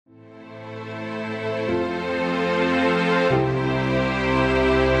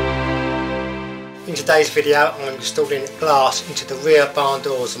today's video I'm installing glass into the rear barn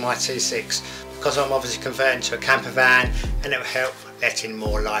doors of my T6 because I'm obviously converting to a camper van and it will help let in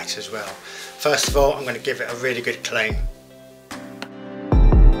more light as well. First of all, I'm going to give it a really good clean.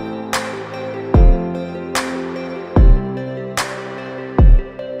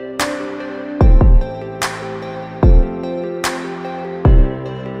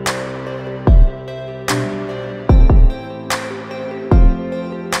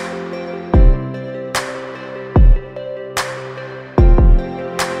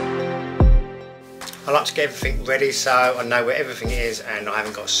 I like to get everything ready so I know where everything is and I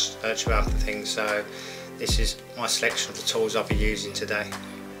haven't got to search around for things, so this is my selection of the tools I'll be using today.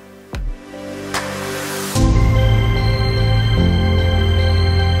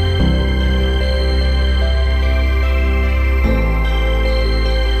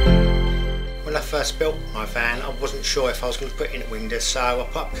 When I first built my van I wasn't sure if I was going to put in windows, so I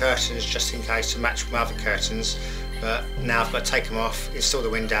put up curtains just in case to match with my other curtains, but now I've got to take them off, install the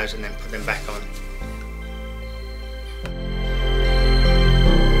windows and then put them back on.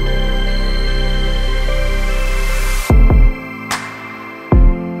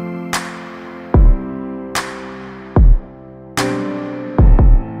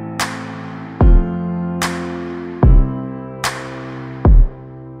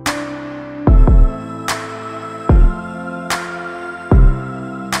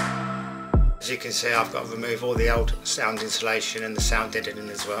 As you can see, I've got to remove all the old sound insulation and the sound deadening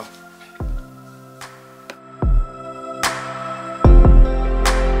as well.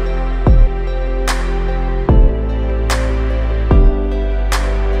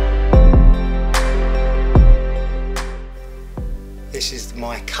 This is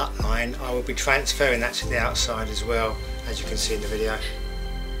my cut line. I will be transferring that to the outside as well, as you can see in the video.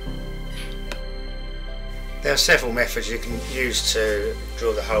 There are several methods you can use to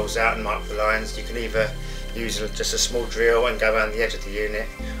drill the holes out and mark the lines. You can either use just a small drill and go around the edge of the unit,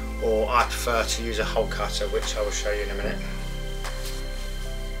 or I prefer to use a hole cutter, which I will show you in a minute.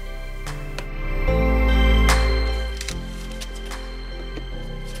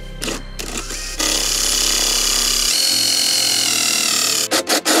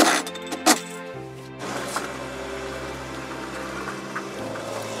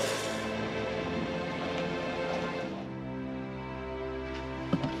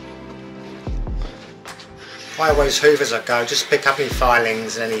 I always hoover as I go, just pick up any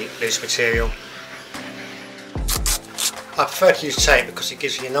filings and any loose material. I prefer to use tape because it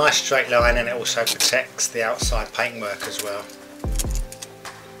gives you a nice straight line and it also protects the outside paintwork as well.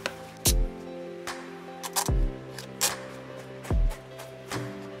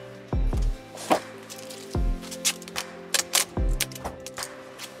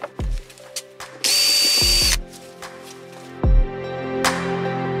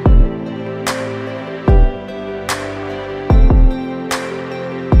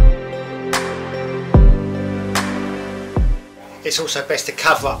 It's also best to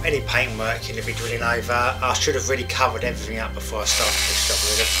cover up any paintwork you're going to be drilling over. I should have really covered everything up before I started this job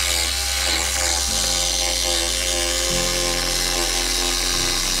really.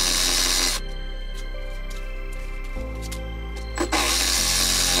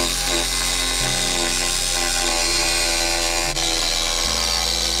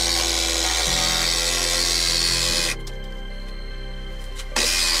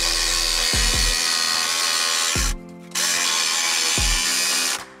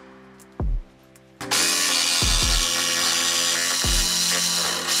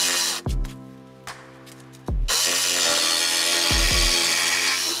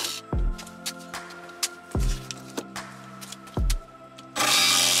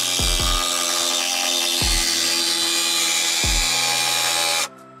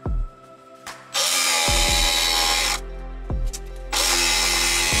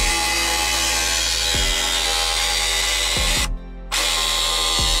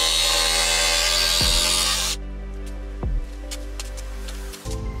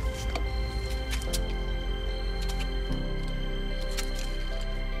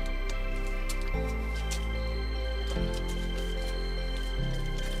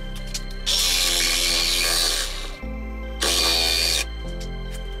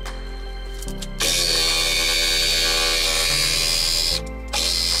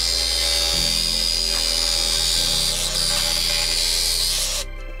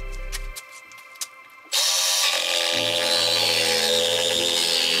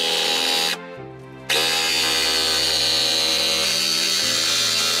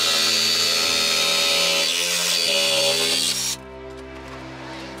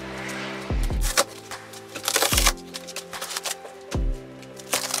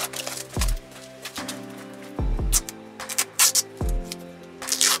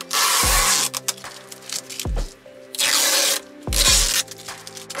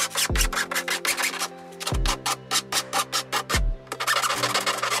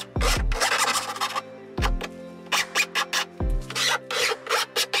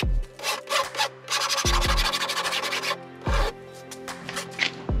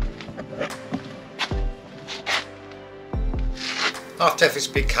 After everything's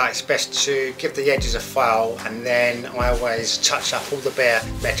been cut, it's best to give the edges a file, and then I always touch up all the bare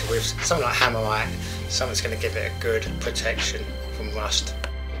metal with something like hammerite, something that's going to give it a good protection from rust.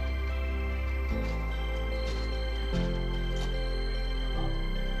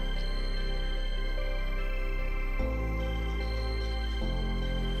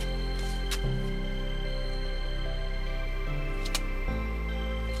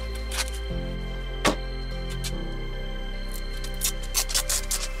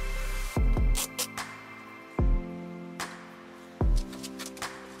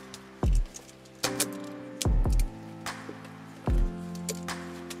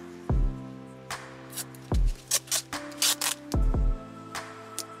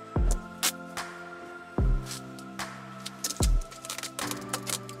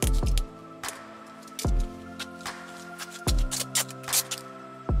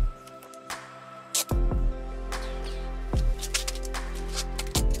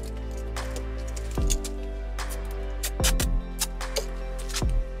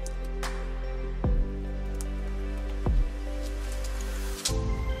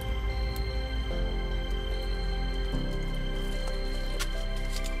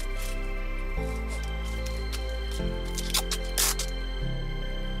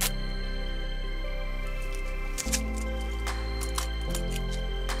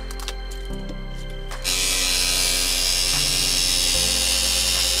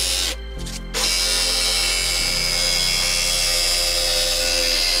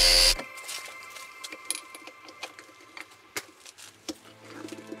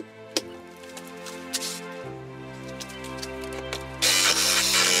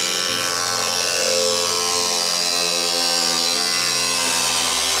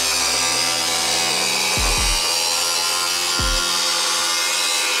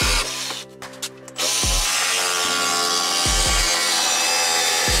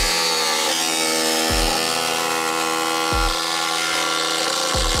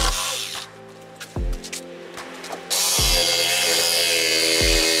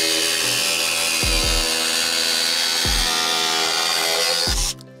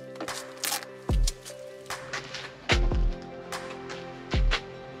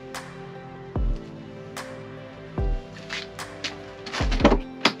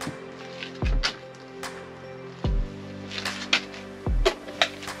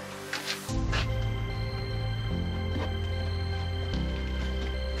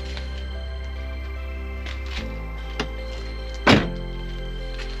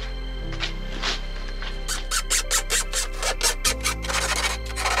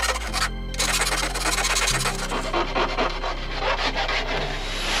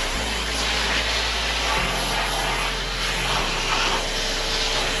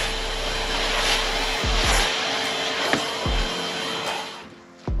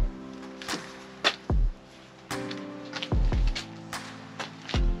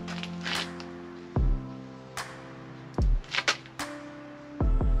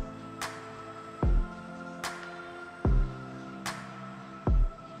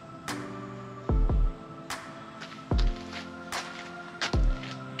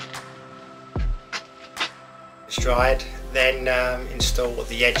 It's dried, then install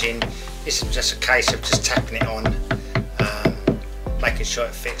the edging. This is just a case of just tapping it on, making sure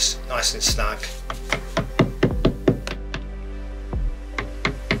it fits nice and snug.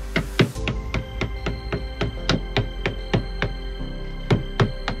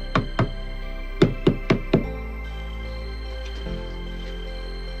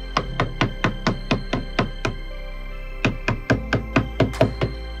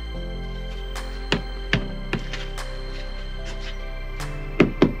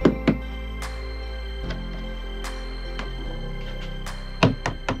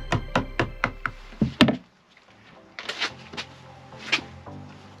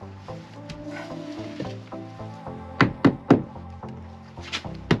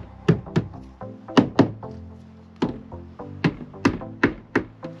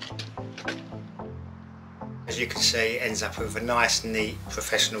 As you can see, it ends up with a nice, neat,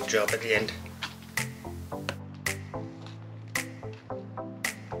 professional job at the end.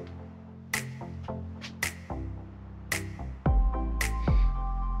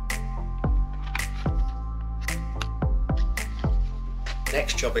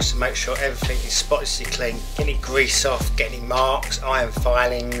 Next job is to make sure everything is spotlessly clean. Get any grease off, get any marks, iron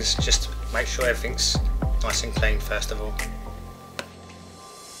filings, just make sure everything's nice and clean first of all.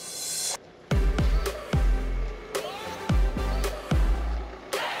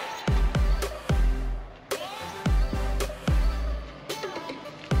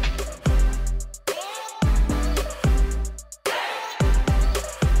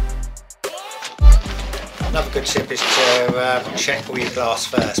 Another good tip is to check all your glass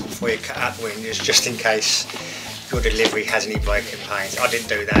first before you cut out the windows, just in case your delivery has any breaking pains. I didn't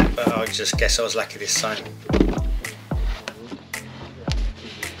do that, but I just guess I was lucky this time.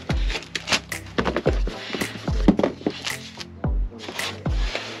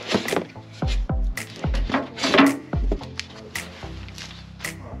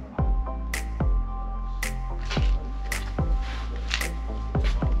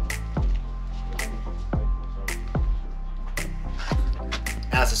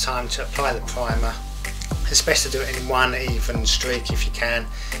 Now's the time to apply the primer. It's best to do it in one even streak if you can.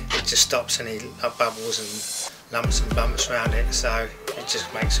 It just stops any bubbles and lumps and bumps around it, so it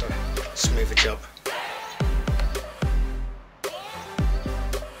just makes a smoother job.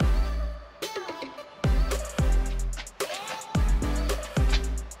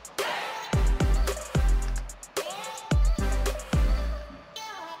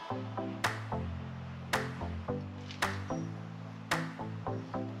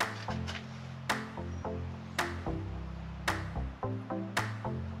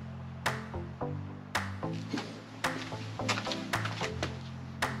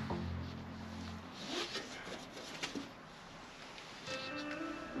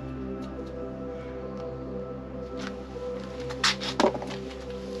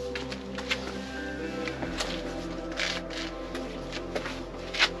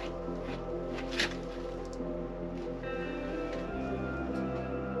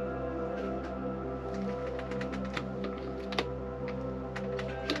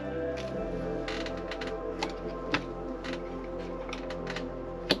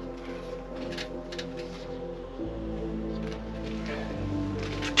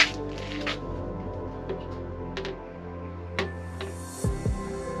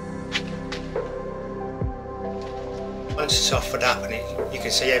 Once it's offered up and you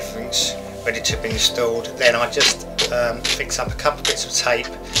can see everything's ready to be installed, then I just fix up a couple of bits of tape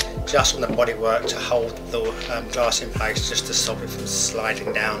just on the bodywork to hold the glass in place, just to stop it from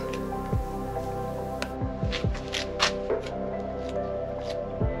sliding down.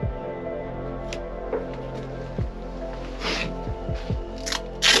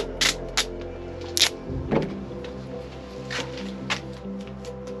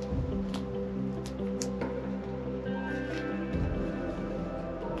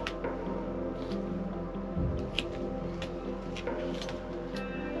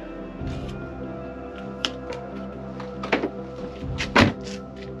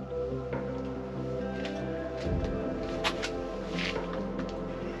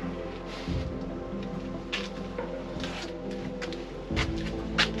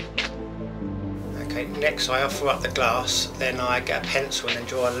 Next I offer up the glass, then I get a pencil and then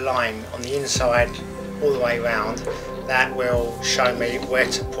draw a line on the inside all the way around. That will show me where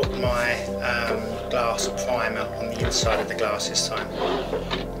to put my glass primer on the inside of the glass this time.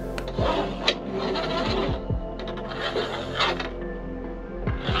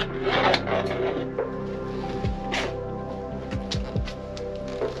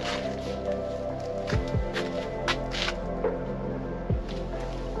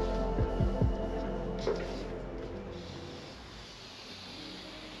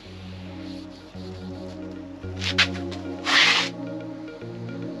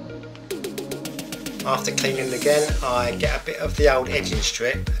 After cleaning again, I get a bit of the old edging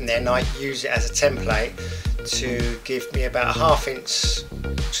strip and then I use it as a template to give me about a ½ inch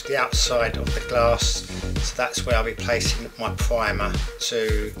to the outside of the glass. So that's where I'll be placing my primer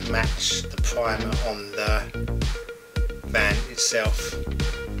to match the primer on the van itself.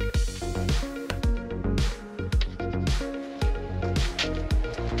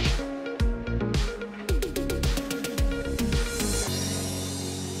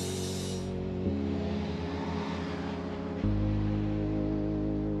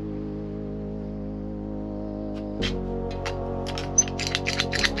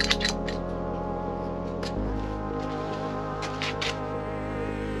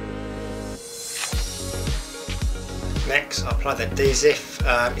 Next, I apply the adhesive.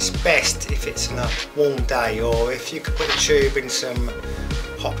 It's best if it's on a warm day, or if you could put a tube in some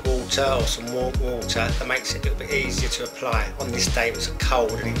hot water water or some warm water, that makes it a little bit easier to apply. On this day it was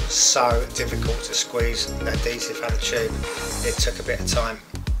cold and it was so difficult to squeeze the adhesive out of the tube. It took a bit of time.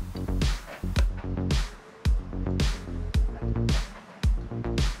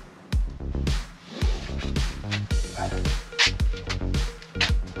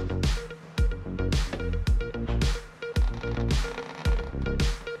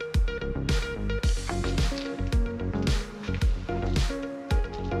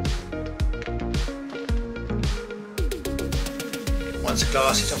 Once the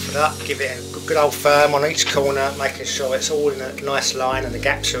glass is offered up, give it a good old firm on each corner, making sure it's all in a nice line and the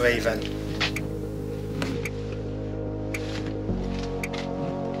gaps are even.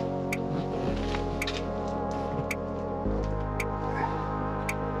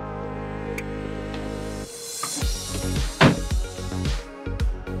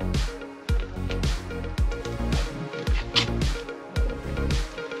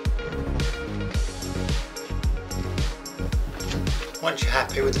 Once you're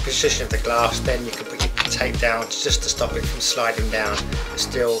happy with the position of the glass, then you can put your tape down just to stop it from sliding down, but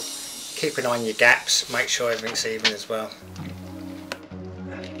still keep an eye on your gaps, make sure everything's even as well.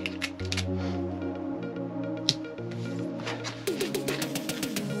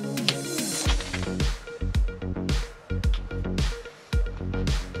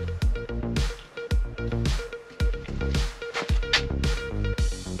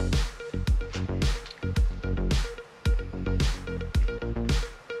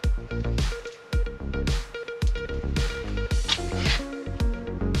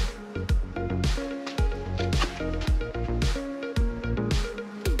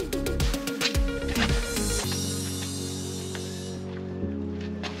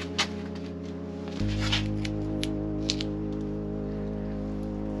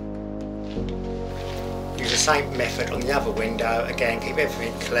 Use the same method on the other window, again keep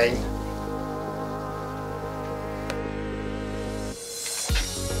everything clean.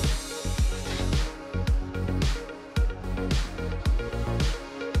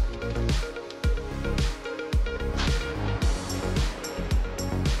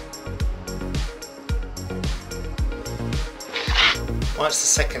 Once the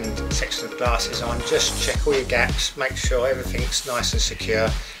second section of glass is on, just check all your gaps, make sure everything's nice and secure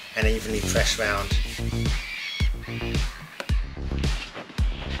and evenly pressed round.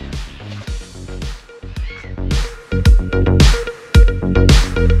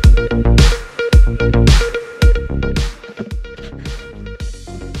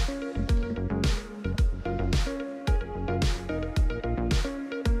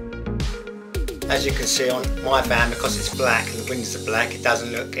 As you can see on my van, because it's black and the windows are black, it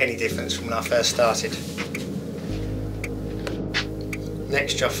doesn't look any different from when I first started.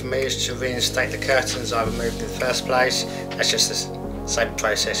 Next job for me is to reinstate the curtains I removed in the first place. That's just the same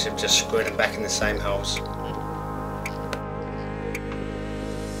process of just screwing them back in the same holes.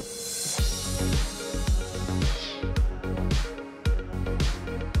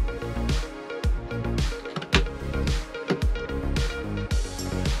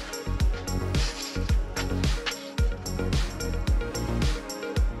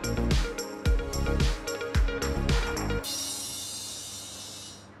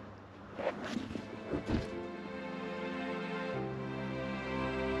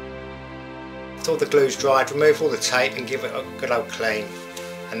 After all the glue's dried, remove all the tape and give it a good old clean,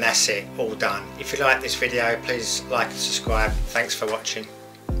 and that's it, all done. If you like this video, please like and subscribe. Thanks for watching.